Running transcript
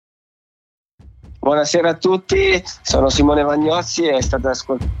Buonasera a tutti, sono Simone Vagnozzi e state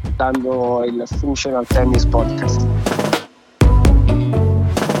ascoltando il Functional Tennis Podcast.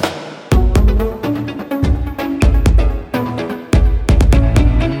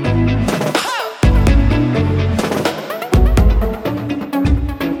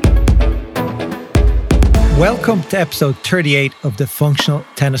 Welcome to episode 38 of the Functional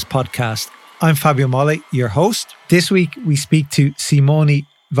Tennis Podcast. I'm Fabio Molli, your host. This week we speak to Simone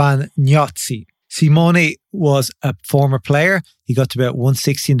Vagnozzi. Simone was a former player. He got to about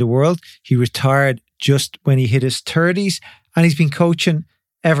 160 in the world. He retired just when he hit his 30s and he's been coaching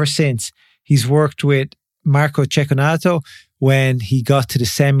ever since. He's worked with Marco Cecchinato when he got to the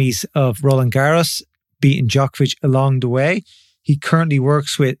semis of Roland Garros, beating Djokovic along the way. He currently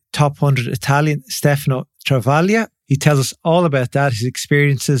works with top 100 Italian Stefano Travaglia. He tells us all about that, his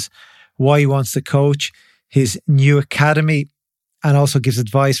experiences, why he wants to coach, his new academy, and also gives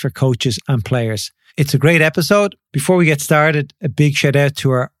advice for coaches and players. It's a great episode. Before we get started, a big shout out to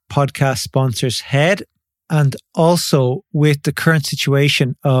our podcast sponsors, Head. And also with the current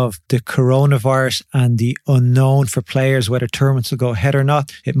situation of the coronavirus and the unknown for players, whether tournaments will go ahead or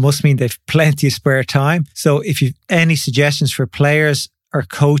not, it must mean they've plenty of spare time. So if you've any suggestions for players or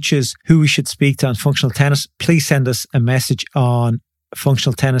coaches who we should speak to on Functional Tennis, please send us a message on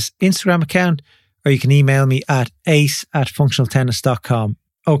Functional Tennis Instagram account, or you can email me at ace@functionaltennis.com.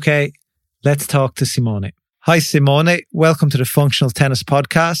 Okay, let's talk to Simone. Hi, Simone. Welcome to the Functional Tennis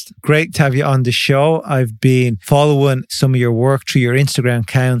Podcast. Great to have you on the show. I've been following some of your work through your Instagram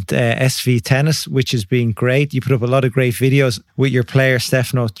account, SV Tennis, which has been great. You put up a lot of great videos with your player,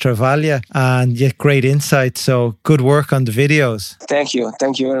 Stefano Travaglia, and you get great insights. So good work on the videos. Thank you.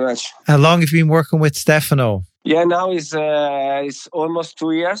 Thank you very much. How long have you been working with Stefano? Yeah, now it's almost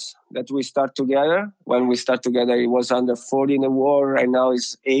 2 years that we start together. When we start together, he was under 40 in the world. Right now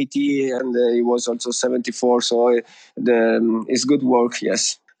he's 80 and he was also 74. So it's good work.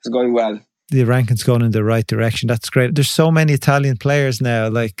 Yes, it's going well. The ranking's going in the right direction. That's great. There's so many Italian players now,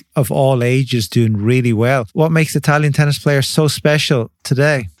 like of all ages, doing really well. What makes Italian tennis players so special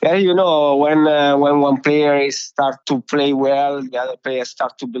today? Yeah, you know, when one player start to play well, the other players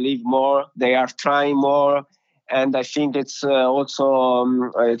start to believe more. They are trying more. And I think it's also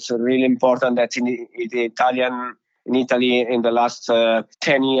it's really important that in Italy in the last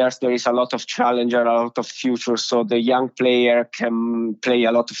 10 years there is a lot of challenger, a lot of future. So the young player can play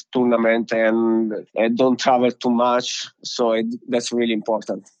a lot of tournament and don't travel too much. So that's really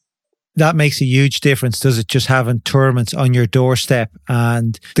important. That makes a huge difference, does it? Just having tournaments on your doorstep,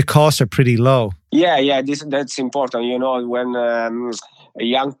 and the costs are pretty low. Yeah, that's important. You know, when a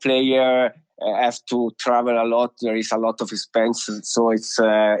young player have to travel a lot, there is a lot of expenses, so it's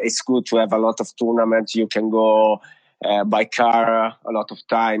good to have a lot of tournaments. You can go by car a lot of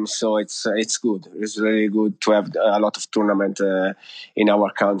times, so it's good. It's really good to have a lot of tournament in our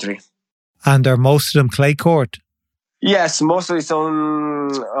country. And are most of them clay court? Yes, most of it's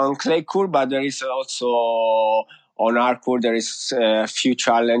on clay court, but there is also on hard court. There is a few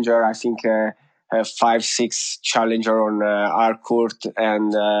challenger. I think 5-6 challenger on hard court,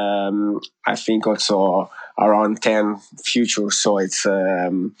 and I think also around 10 future. So it's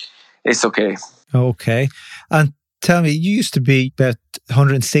okay. Okay, and tell me, you used to be about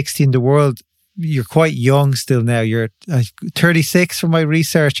 160 in the world. You're quite young still now. You're 36 from my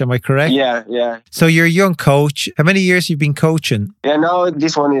research. Am I correct? Yeah. So you're a young coach. How many years have you been coaching? Yeah, now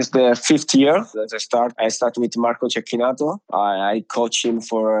this one is the 5th year that I start. I started with Marco Cecchinato. I coached him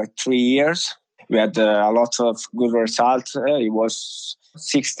for 3 years. We had a lot of good results. He was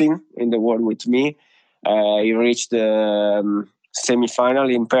 16 in the world with me. He reached the semi-final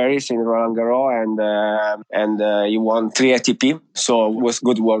in Paris in Roland Garros, and he won 3 ATP. So it was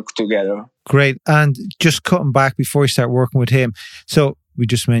good work together. Great. And just cutting back before you start working with him. So we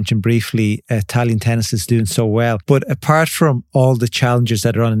just mentioned briefly Italian tennis is doing so well. But apart from all the challenges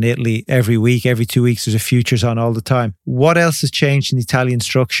that are on in Italy every week, every 2 weeks, there's a futures on all the time. What else has changed in the Italian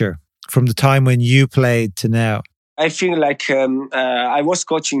structure from the time when you played to now? I feel like I was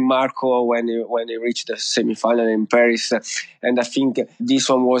coaching Marco when he reached the semi-final in Paris, and I think this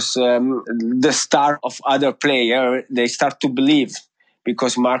one was the start of other players. They start to believe,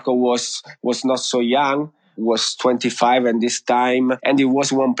 because Marco was not so young, was 25 at this time, and he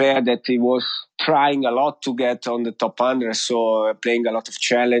was one player that he was trying a lot to get on the top 100, so playing a lot of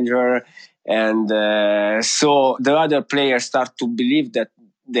challenger, and so the other players start to believe that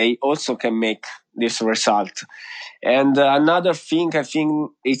they also can make this result. And another thing I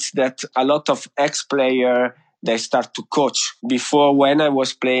think it's that a lot of ex-player they start to coach. Before, when I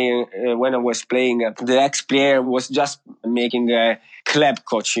was playing, the ex-player was just making a club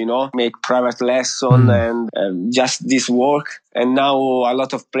coach, make private lesson and just this work. And now a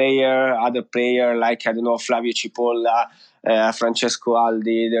lot of other player like, I don't know, Flavio Cipolla, Francesco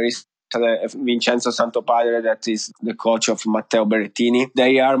Aldi, there is Vincenzo Santopadre, that is the coach of Matteo Berrettini.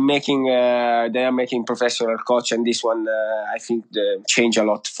 They are making professional coach, and this one I think change a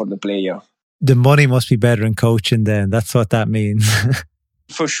lot for the player. The money must be better in coaching then. That's what that means.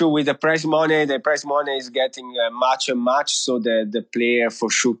 For sure, with the prize money is getting much and much, so the player for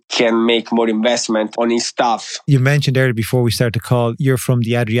sure can make more investment on his stuff. You mentioned earlier before we started the call, you're from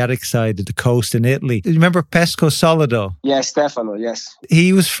the Adriatic side of the coast in Italy. Do you remember Pesco Solido? Yes, Stefano, yes.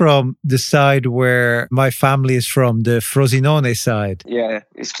 He was from the side where my family is from, the Frosinone side. Yeah,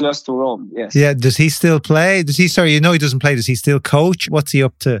 it's close to Rome, yes. Yeah, does he still play? He doesn't play. Does he still coach? What's he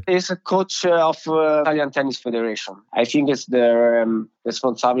up to? He's a coach of Italian Tennis Federation. I think it's the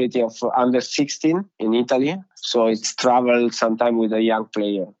responsibility of under 16 in Italy. So it's traveled sometime with a young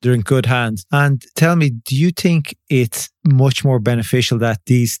player. They're in good hands. And tell me, do you think it's much more beneficial that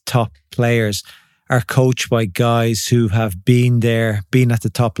these top players are coached by guys who have been at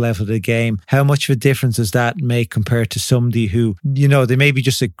the top level of the game? How much of a difference does that make compared to somebody who, they may be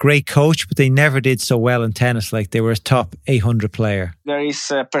just a great coach, but they never did so well in tennis, like they were a top 800 player? There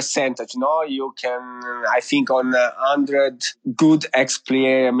is a percentage, you can, I think on 100 good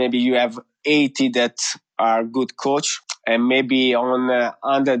ex-player, maybe you have 80 that are good coach, and maybe on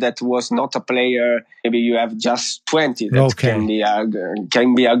 100 that was not a player, maybe you have just 20 that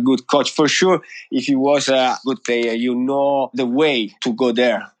can be a good coach. For sure, if you was a good player, you know the way to go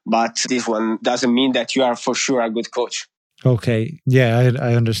there. But this one doesn't mean that you are for sure a good coach. Okay, yeah,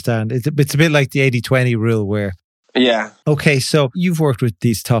 I understand. It's a bit like the 80-20 rule where... Yeah. Okay, so you've worked with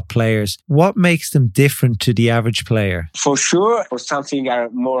these top players. What makes them different to the average player? For sure, for something are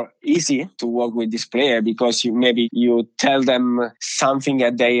more easy to work with this player because you tell them something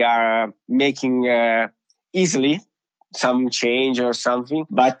that they are making easily, some change or something.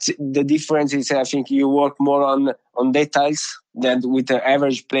 But the difference is, I think you work more on details than with the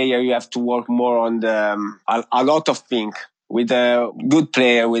average player. You have to work more on a lot of things. With a good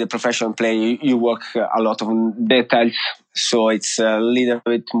player, with a professional player, you work a lot on details. So it's a little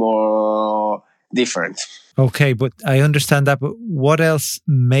bit more different. Okay, but I understand that. But what else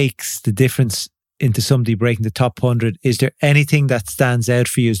makes the difference into somebody breaking the top 100? Is there anything that stands out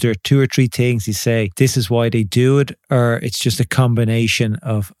for you? Is there 2 or 3 things you say, this is why they do it? Or it's just a combination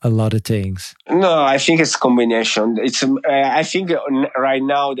of a lot of things? No, I think it's a combination. I think right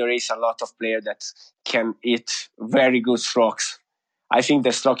now there is a lot of players that can hit very good strokes. I think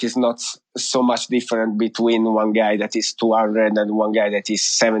the stroke is not so much different between one guy that is 200 and one guy that is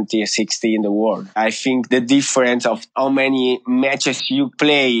 70 or 60 in the world. I think the difference of how many matches you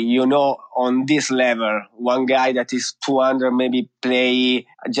play, on this level, one guy that is 200 maybe play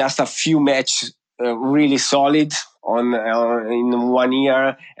just a few matches really solid in 1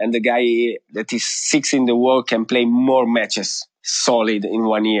 year, and the guy that is 6 in the world can play more matches solid in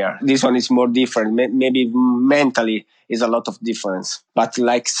 1 year. This one is more different. Maybe mentally is a lot of difference, but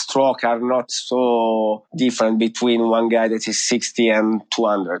like stroke are not so different between one guy that is 60 and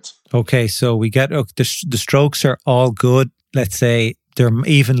 200. Okay, so we get the strokes are all good. Let's say they're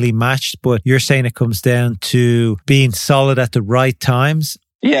evenly matched, but you're saying it comes down to being solid at the right times.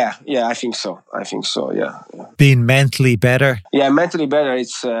 Yeah, I think so. Yeah. Being mentally better. Yeah, mentally better.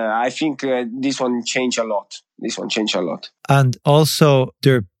 It's. I think this one changed a lot. And also,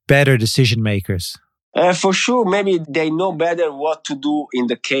 they're better decision makers. For sure, maybe they know better what to do in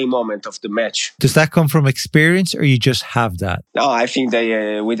the key moment of the match. Does that come from experience or you just have that? No, I think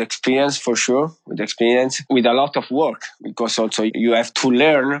they, with experience, for sure. With experience, with a lot of work, because also you have to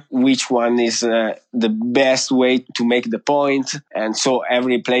learn which one is the best way to make the point. And so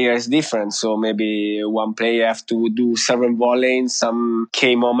every player is different. So maybe one player have to do 7 volley in some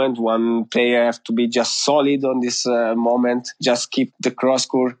key moment. One player have to be just solid on this moment, just keep the cross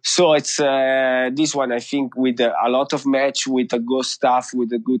court. So it's this one. I think with a lot of match, with a good staff,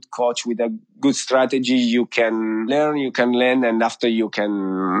 with a good coach, with a good strategy, you can learn, and after you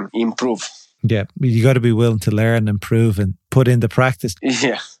can improve. Yeah, you got to be willing to learn, improve, and put in the practice.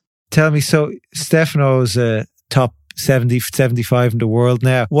 Yeah. Tell me, so Stefano's a top 70, 75 in the world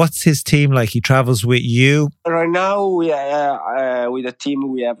now. What's his team like? He travels with you? Right now, with the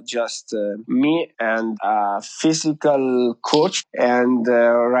team, we have just me and a physical coach. And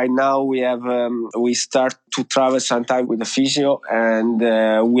right now, we start to travel sometime with the physio. And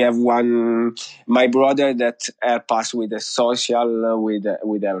we have my brother that help us with the social, with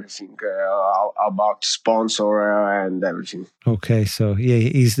everything about sponsor and everything. Okay, so yeah,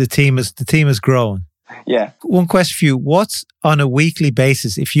 the team is growing. Yeah. One question for you. What's on a weekly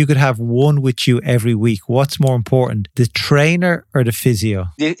basis, if you could have one with you every week, what's more important, the trainer or the physio?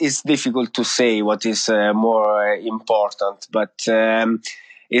 It's difficult to say what is more important, but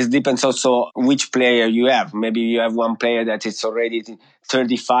it depends also which player you have. Maybe you have one player that is already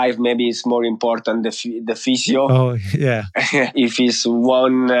 35, maybe it's more important the physio. Oh, yeah. If it's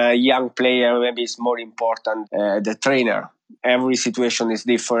one young player, maybe it's more important the trainer. Every situation is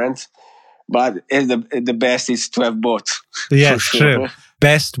different. But the best is to have both. Yeah, true.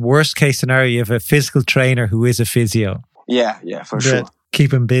 Best, worst case scenario, you have a physical trainer who is a physio. Yeah, for sure.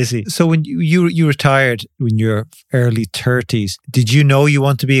 Keep him busy. So when you retired when you were early 30s, did you know you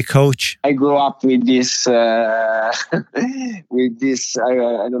want to be a coach? I grew up with this, I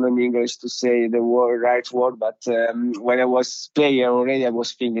don't know in English to say the right word, but when I was player already, I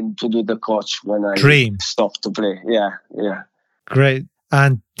was thinking to do the coach when I stopped to play. Yeah. Great.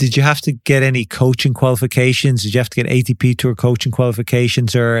 And did you have to get any coaching qualifications? Did you have to get ATP Tour coaching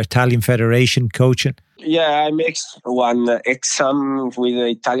qualifications or Italian Federation coaching? Yeah, I mixed one exam with the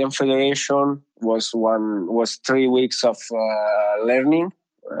Italian Federation. Was 3 weeks of learning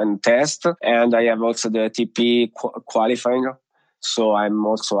and test, and I have also the ATP qualifying. So I'm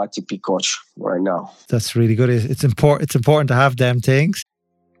also ATP coach right now. That's really good. It's important to have them things.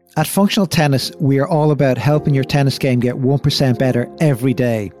 At Functional Tennis, we are all about helping your tennis game get 1% better every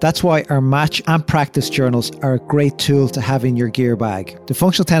day. That's why our match and practice journals are a great tool to have in your gear bag. The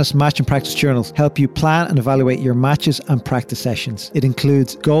Functional Tennis match and practice journals help you plan and evaluate your matches and practice sessions. It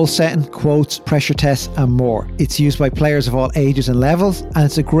includes goal setting, quotes, pressure tests, and more. It's used by players of all ages and levels, and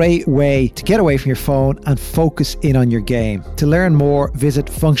it's a great way to get away from your phone and focus in on your game. To learn more, visit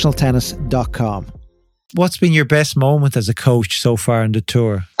functionaltennis.com. What's been your best moment as a coach so far on the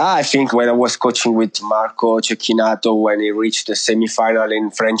tour? I think when I was coaching with Marco Cecchinato, when he reached the semi-final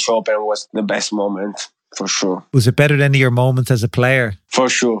in French Open, was the best moment, for sure. Was it better than any of your moments as a player? For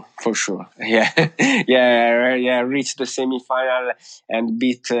sure. Yeah. yeah. Reached the semi-final and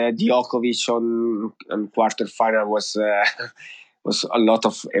beat Djokovic on quarter-final was a lot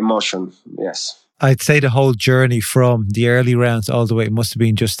of emotion, yes. I'd say the whole journey from the early rounds all the way must have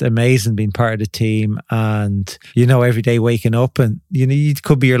been just amazing being part of the team and, every day waking up and, it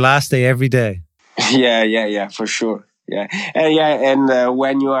could be your last day every day. Yeah, for sure. Yeah. And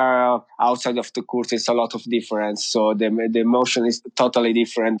when you are outside of the court, it's a lot of difference. So the emotion is totally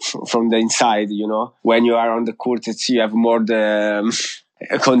different from the inside, When you are on the court, you have more the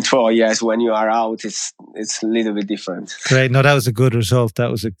control. Yes, when you are out, it's a little bit different. Great. No, that was a good result.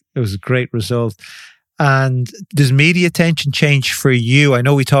 It was a great result. And does media attention change for you? I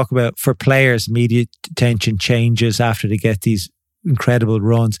know we talk about for players, media attention changes after they get these incredible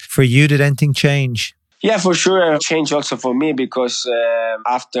runs. For you, did anything change? Yeah, for sure. Change also for me because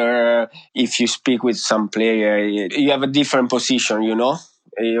after, if you speak with some player, you have a different position,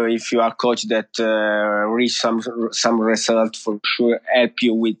 If you are coach that reach some result, for sure help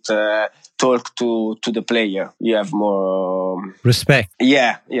you with talk to the player. You have more respect.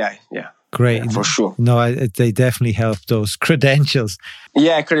 Yeah. Great, yeah, for sure. No, they definitely help those credentials.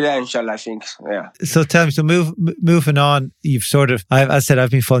 Yeah, credential, I think. Yeah. So tell me, moving on, you've I've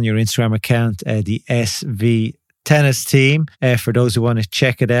been following your Instagram account, the SV Tennis Team, for those who want to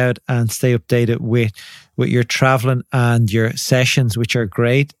check it out and stay updated with your traveling and your sessions, which are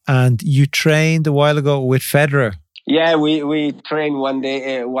great. And you trained a while ago with Federer. Yeah, we trained one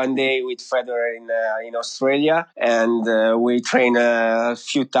day with Federer in Australia, and we trained a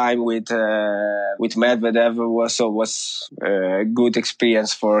few times with Medvedev. Was a good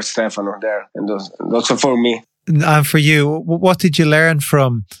experience for Stefano there, and also for me. And for you, what did you learn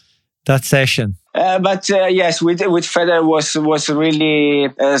from that session? Yes, with Federer was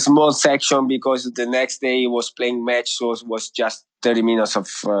really a small section because the next day he was playing match, so it was just 30 minutes of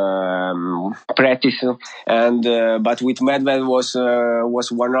practice. And but with Medvedev was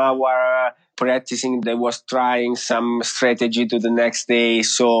 1 hour practicing. They was trying some strategy to the next day.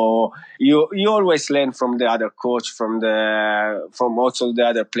 So you always learn from the other coach, from also the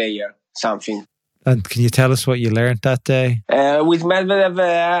other player something. And can you tell us what you learned that day? With Medvedev,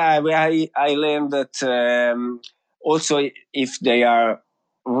 I learned that also if they are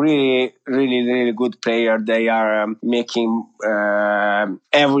really, really, really good player. They are making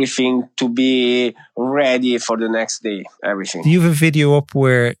everything to be ready for the next day. Everything. Do you have a video up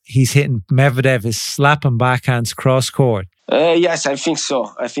where he's hitting Medvedev, is slapping backhands cross court? Yes, I think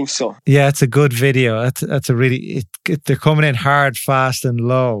so. Yeah, it's a good video. That's a really, they're coming in hard, fast and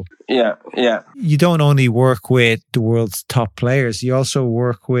low. Yeah. You don't only work with the world's top players, you also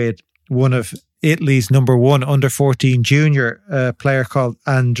work with one of Italy's number one under 14 junior player called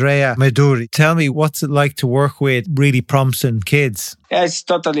Andrea Meduri. Tell me, what's it like to work with really promising kids? Yeah, it's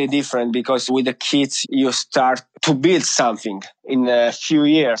totally different because with the kids, you start to build something in a few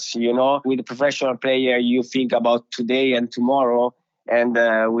years, With a professional player, you think about today and tomorrow. And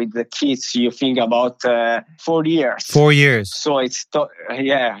with the kids, you think about 4 years. 4 years. So he's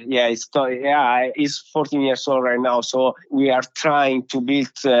 14 years old right now. So we are trying to build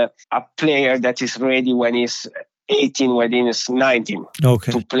a player that is ready when he's 18, when he's 19.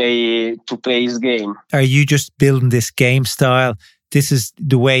 Okay. To play his game. Are you just building this game style? This is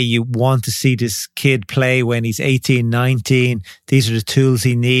the way you want to see this kid play when he's 18, 19. These are the tools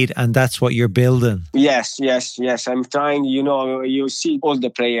he needs, and that's what you're building. Yes. I'm trying, you see all the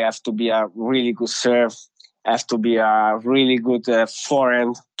players have to be a really good serve, have to be a really good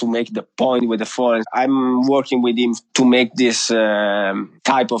forehand to make the point with the forehand. I'm working with him to make this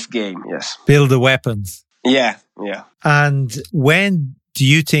type of game, yes. Build the weapons. Yeah. And when do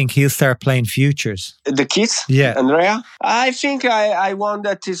you think he'll start playing futures? The kids? Yeah. Andrea? I think I want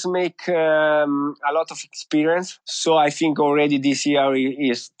that is make a lot of experience. So I think already this year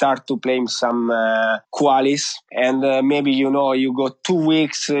he start to play some qualis. And maybe, you go 2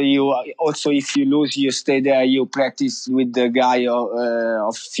 weeks. You also, if you lose, you stay there, you practice with the guy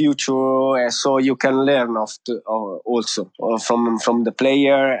of future. So you can learn also from the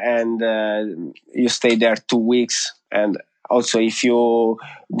player. And you stay there 2 weeks. And also, if you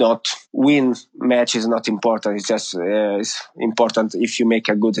don't win, match is not important. It's just it's important if you make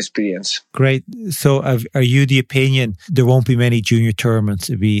a good experience. Great. So are you the opinion there won't be many junior tournaments?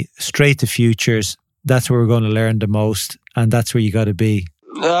 It'll be straight to futures. That's where we're going to learn the most, and that's where you got to be.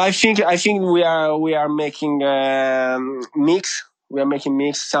 I think we are making mix. We are making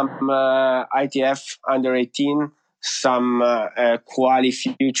mix some ITF under 18. Some quali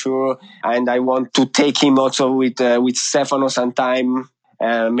future, and I want to take him also with Stefano sometime,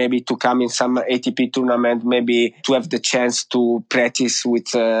 maybe to come in some ATP tournament, maybe to have the chance to practice with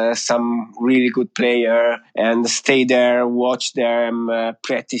some really good player and stay there, watch them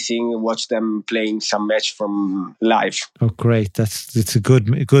practicing, watch them playing some match from live. Oh, great! It's a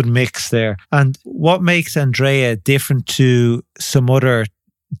good mix there. And what makes Andrea different to some other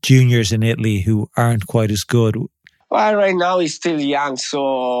juniors in Italy who aren't quite as good? Well, right now he's still young,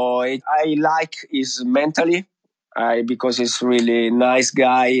 so I like his mentally because he's really nice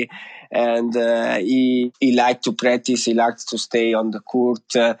guy, and he likes to practice. He likes to stay on the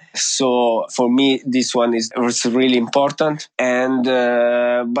court. So for me, this one is really important. And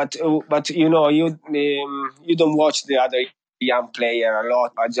but you don't watch the other young player a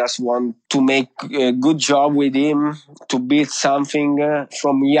lot. I just want to make a good job with him, to build something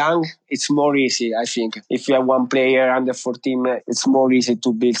from young. It's more easy, I think. If you have one player under 14, it's more easy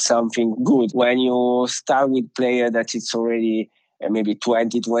to build something good. When you start with player that it's already maybe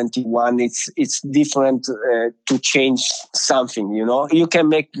 20, 21, it's different to change something, You can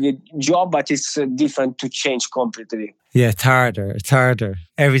make the job, but it's different to change completely. Yeah, it's harder.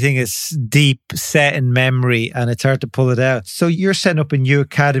 Everything is deep set in memory and it's hard to pull it out. So you're setting up a new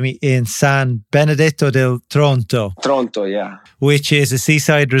academy in San Benedetto del Tronto. Tronto, yeah. Which is a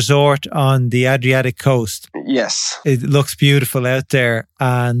seaside resort on the Adriatic coast. Yes. It looks beautiful out there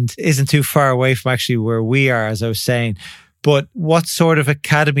and isn't too far away from actually where we are, as I was saying. But what sort of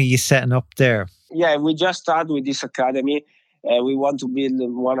academy are you setting up there? Yeah, we just started with this academy. We want to build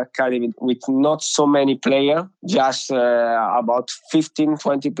one academy with not so many players, just about 15,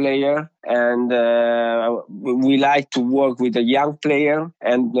 20 players. And we like to work with a young player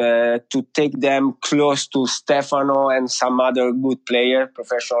and to take them close to Stefano and some other good player,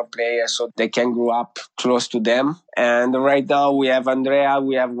 professional players, so they can grow up close to them. And right now we have Andrea.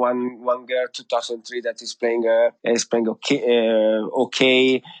 We have one girl, 2003, that is playing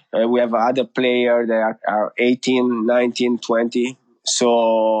okay. We have other players that are 18, 19, 20.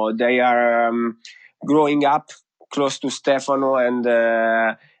 So they are growing up close to Stefano, and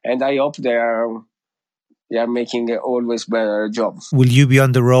I hope they are making an always better job. Will you be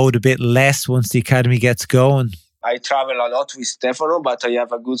on the road a bit less once the academy gets going? I travel a lot with Stefano, but I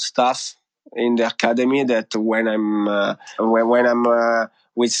have a good staff in the academy that when I'm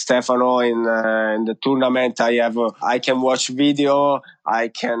with Stefano in the tournament. I can watch video, I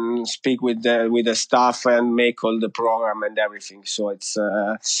can speak with the staff and make all the program and everything. So it's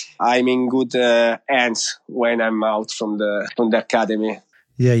I'm in good hands when I'm out from the academy.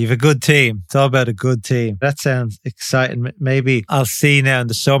 Yeah, you have a good team. It's all about a good team. That sounds exciting. Maybe I'll see now in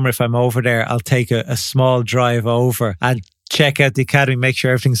the summer if I'm over there, I'll take a small drive over and check out the academy, make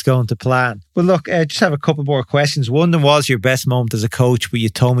sure everything's going to plan. But look, just have a couple more questions. One of them was your best moment as a coach, but you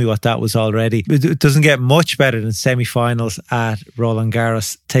told me what that was already. It doesn't get much better than semi-finals at Roland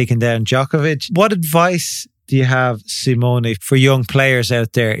Garros, taking down Djokovic. What advice do you have, Simone, for young players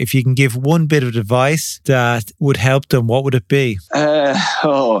out there? If you can give one bit of advice that would help them, what would it be?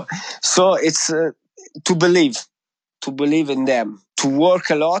 So it's to believe in them, to work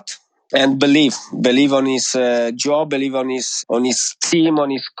a lot and believe on his job, believe on his team,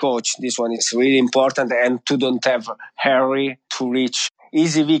 on his coach. This one is really important, and to don't have hurry to reach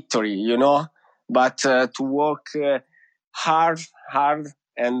easy victory, but to work hard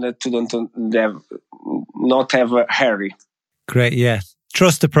and to not have a hurry. Great, yeah.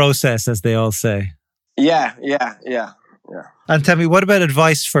 Trust the process, as they all say. Yeah. And tell me, what about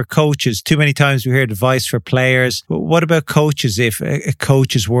advice for coaches? Too many times we hear advice for players. What about coaches? If a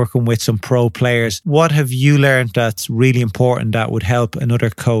coach is working with some pro players, what have you learned that's really important that would help another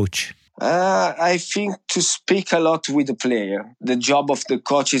coach? I think to speak a lot with the player. The job of the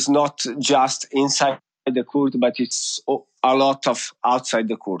coach is not just inside the court, but it's a lot of outside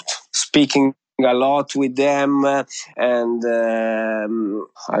the court. Speaking a lot with them, and I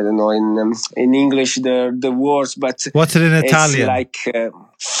don't know in English the words, but what's it in Italian? It's like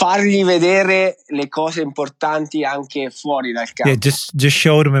fargli vedere le cose importanti anche fuori dal campo. Yeah, just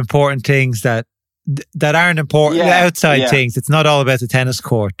show them important things that aren't important. Outside things. It's not all about the tennis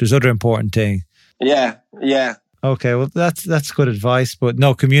court. There's other important things. Yeah. Okay, well that's good advice, but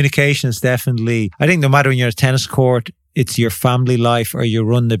no, communication is definitely. I think no matter when you're at a tennis court, it's your family life or you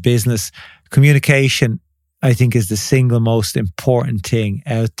run the business. Communication, I think, is the single most important thing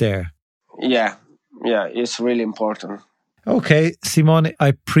out there. Yeah, it's really important. Okay, Simone, I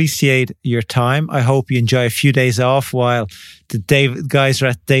appreciate your time. I hope you enjoy a few days off while the guys are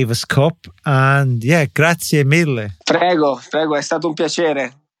at Davis Cup. And yeah, grazie mille. Prego, è stato un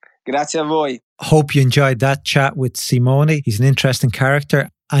piacere. Grazie a voi. Hope you enjoyed that chat with Simone. He's an interesting character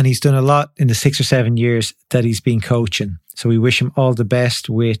and he's done a lot in the 6 or 7 years that he's been coaching. So we wish him all the best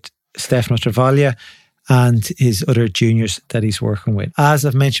with Stefano Travaglia and his other juniors that he's working with. As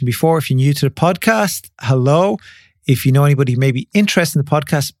I've mentioned before, if you're new to the podcast, hello. If you know anybody who may be interested in the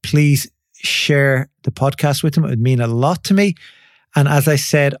podcast, please share the podcast with them. It would mean a lot to me. And as I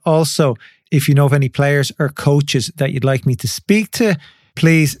said, also, if you know of any players or coaches that you'd like me to speak to,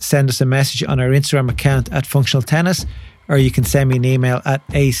 please send us a message on our Instagram account at Functional Tennis, or you can send me an email at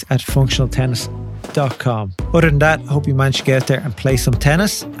ace@functionaltennis.com. Other than that, I hope you manage to get out there and play some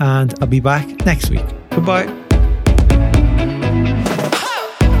tennis, and I'll be back next week. Goodbye.